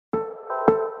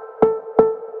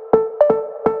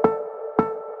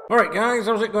Alright guys,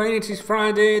 how's it going? It is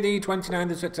Friday the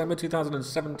 29th of September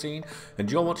 2017 and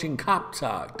you're watching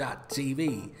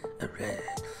KopTalk.tv. Alright.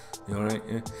 You alright?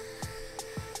 Yeah.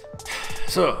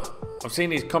 So, I've seen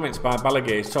these comments by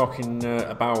Balaguer talking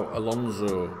about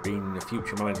Alonso being the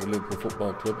future manager of Liverpool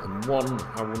Football Club, and one,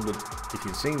 I wondered if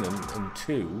you'd seen them, and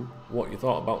two, what you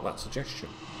thought about that suggestion.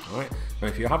 Alright? Now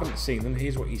if you haven't seen them,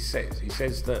 here's what he says. He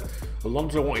says that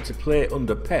Alonso wanted to play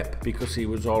under Pep because he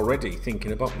was already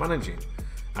thinking about managing.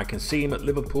 I can see him at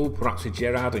Liverpool, perhaps with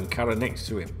Gerrard and Carra next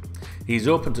to him. He's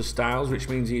open to styles, which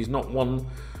means he is not one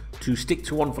to stick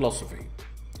to one philosophy.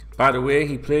 By the way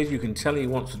he plays, you can tell he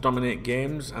wants to dominate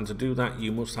games, and to do that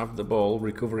you must have the ball,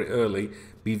 recover it early,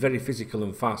 be very physical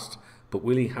and fast, but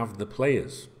will he have the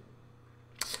players?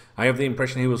 I have the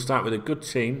impression he will start with a good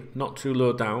team, not too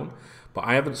low down, but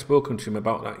I haven't spoken to him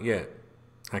about that yet.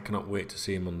 I cannot wait to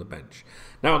see him on the bench.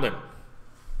 Now then,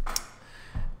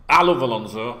 I love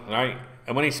Alonso, right?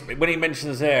 And when he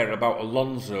mentions there about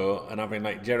Alonso and having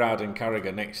like Gerrard and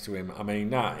Carragher next to him, I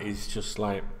mean that is just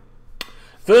like.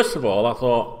 First of all, I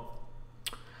thought,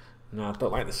 no, I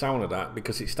don't like the sound of that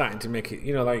because it's starting to make it,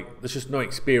 you know, like there's just no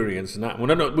experience in that. Well,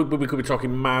 no, we could be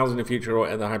talking miles in the future or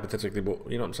whatever, hypothetically, but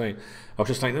you know what I'm saying. I was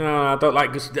just like, no, I don't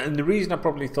like this. And the reason I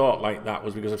probably thought like that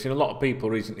was because I've seen a lot of people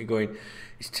recently going,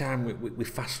 it's time we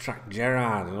fast track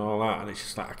Gerrard and all that, and it's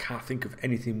just like I can't think of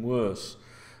anything worse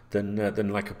than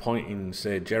like appointing,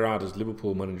 say, Gerrard as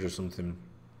Liverpool manager or something.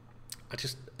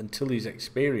 Until he's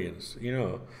experienced, you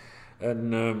know,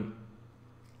 and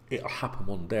it'll happen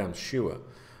one day, I'm sure.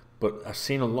 But I've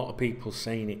seen a lot of people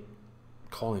saying it,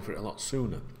 calling for it a lot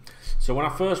sooner. So when I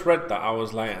first read that, I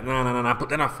was like, nah. But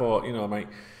then I thought, you know, mate,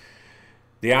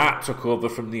 the art took over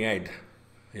from the head,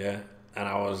 yeah. And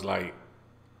I was like,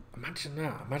 imagine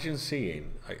that. Imagine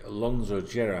seeing like Alonso,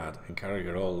 Gerrard, and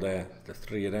Carragher all there, the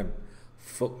three of them.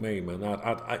 Fuck me, man.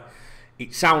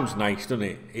 It sounds nice, doesn't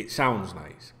it? It sounds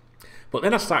nice. But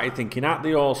then I started thinking, aren't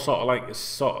they all sort of like the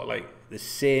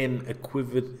same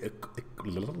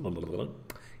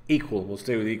equal? We'll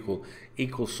stay with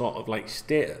equal sort of like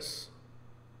status.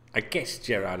 I guess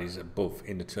Gerrard is above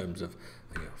in the terms of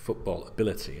football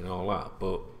ability and all that.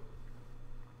 But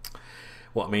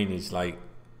what I mean is like.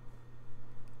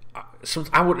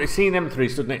 I would have seen them three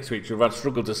stood next to each other. I'd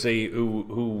struggle to see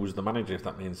who was the manager, if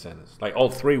that makes sense. Like all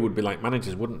three would be like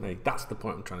managers, wouldn't they? That's the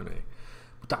point I'm trying to make.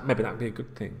 But maybe that'd be a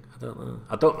good thing. I don't know.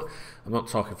 I'm not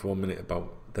talking for 1 minute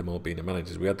about them all being the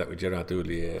managers. We had that with Gerrard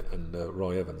Houllier and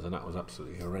Roy Evans, and that was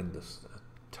absolutely horrendous at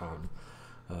the time.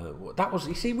 That was,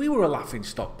 you see, we were a laughing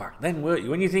stock back then, weren't you?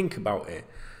 When you think about it,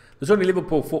 there's only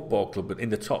Liverpool Football Club, but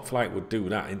in the top flight would do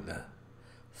that, isn't there?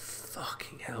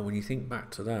 Fucking hell! When you think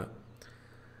back to that.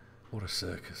 What a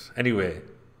circus. Anyway,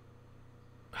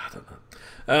 I don't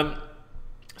know.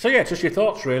 So yeah, just your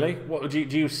thoughts really. What do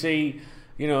you see,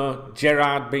 you know,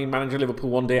 Gerrard being manager of Liverpool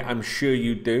one day? I'm sure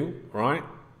you do, right?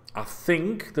 I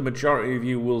think the majority of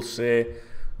you will say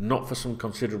not for some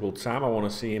considerable time. I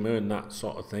want to see him earn that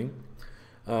sort of thing.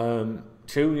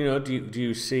 Two, you know, do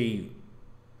you see,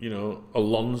 you know,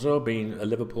 Alonso being a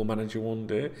Liverpool manager one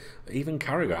day? Even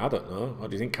Carragher, I don't know. Or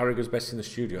do you think Carragher's best in the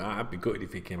studio? I'd be gutted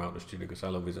if he came out of the studio because I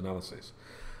love his analysis.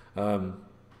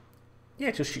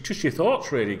 Yeah, just your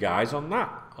thoughts really, guys, on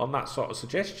that sort of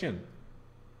suggestion.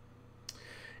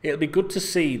 It'll be good to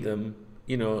see them,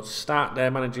 you know, start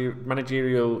their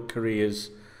managerial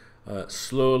careers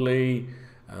slowly,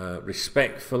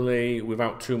 respectfully,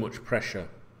 without too much pressure,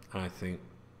 I think.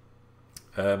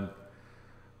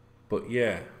 But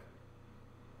yeah,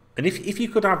 and if you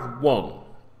could have one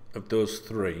of those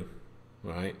three,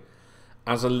 right,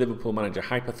 as a Liverpool manager,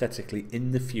 hypothetically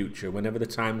in the future, whenever the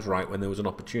time's right, when there was an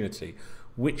opportunity,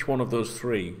 which one of those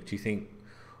three do you think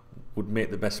would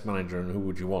make the best manager, and who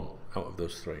would you want out of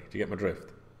those three? Do you get my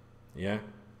drift? Yeah.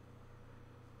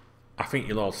 I think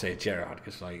you'll all say Gerrard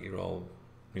because, like, you're all,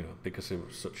 you know, because he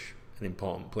was such an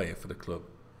important player for the club.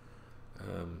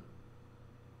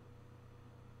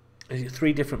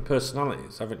 Three different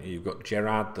personalities, haven't you? You've got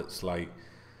Gerrard, that's like,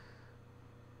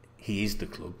 he is the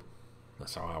club.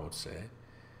 That's how I would say it.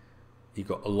 You've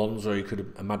got Alonso, you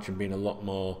could imagine being a lot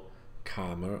more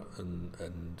calmer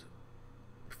and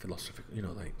philosophical. You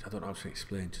know, like, I don't know how to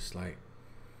explain. Just like,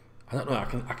 I don't know. I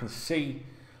can sort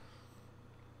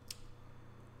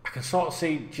of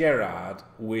see Gerrard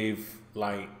with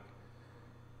like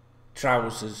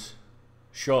trousers.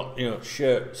 Short, you know,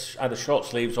 shirts, either short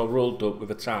sleeves or rolled up with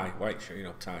a tie, white shirt, you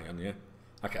know, tie on, yeah.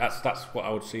 Like that's what I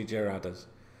would see Gerrard as.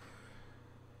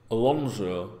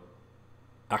 Alonso,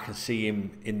 I can see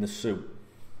him in the suit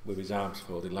with his arms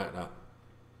folded like that.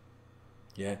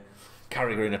 Yeah.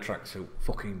 Carragher in a tracksuit,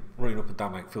 fucking running up and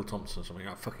down like Phil Thompson or something,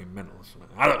 like fucking mental or something.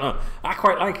 I don't know. I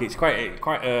quite like it. It's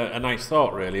quite a nice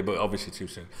thought, really, but obviously too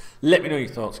soon. Let me know your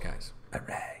thoughts, guys.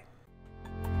 Hooray.